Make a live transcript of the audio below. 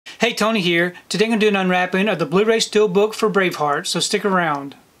Hey, Tony here. Today I'm going to do an unwrapping of the Blu-ray Steelbook for Braveheart, so stick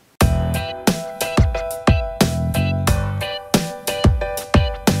around.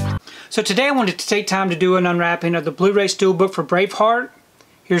 So today I wanted to take time to do an unwrapping of the Blu-ray Steelbook for Braveheart.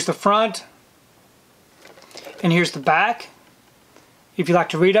 Here's the front, and here's the back. If you'd like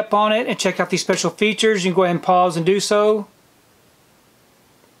to read up on it and check out these special features, you can go ahead and pause and do so.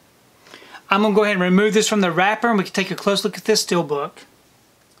 I'm going to go ahead and remove this from the wrapper and we can take a close look at this Steelbook.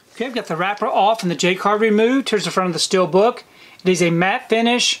 Okay, I've got the wrapper off and the J-card removed. Here's the front of the Steelbook. It is a matte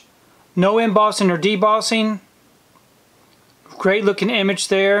finish, no embossing or debossing. Great looking image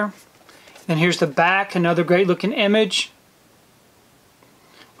there. And here's the back, another great looking image.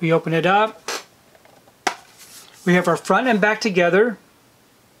 We open it up. We have our front and back together.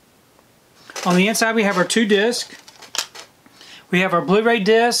 On the inside we have our two discs. We have our Blu-ray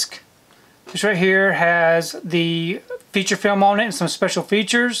disc. This right here has the feature film on it and some special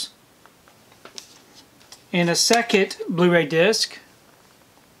features. And a second Blu-ray disc.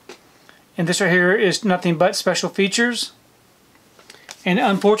 And this right here is nothing but special features. And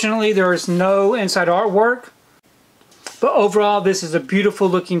unfortunately there is no inside artwork. But overall this is a beautiful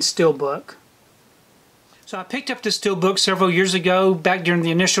looking Steelbook. So I picked up this Steelbook several years ago, back during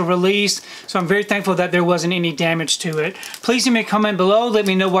the initial release, so I'm very thankful that there wasn't any damage to it. Please leave me a comment below, let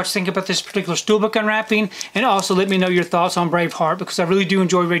me know what you think about this particular Steelbook unwrapping, and also let me know your thoughts on Braveheart, because I really do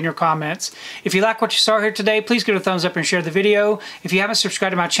enjoy reading your comments. If you like what you saw here today, please give it a thumbs up and share the video. If you haven't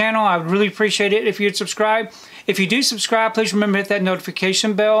subscribed to my channel, I would really appreciate it if you'd subscribe. If you do subscribe, please remember to hit that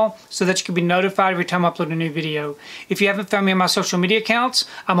notification bell so that you can be notified every time I upload a new video. If you haven't found me on my social media accounts,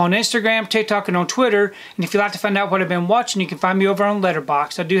 I'm on Instagram, TikTok, and on Twitter. And if you'd like to find out what I've been watching, you can find me over on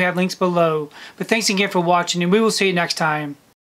Letterboxd. I do have links below. But thanks again for watching, and we will see you next time.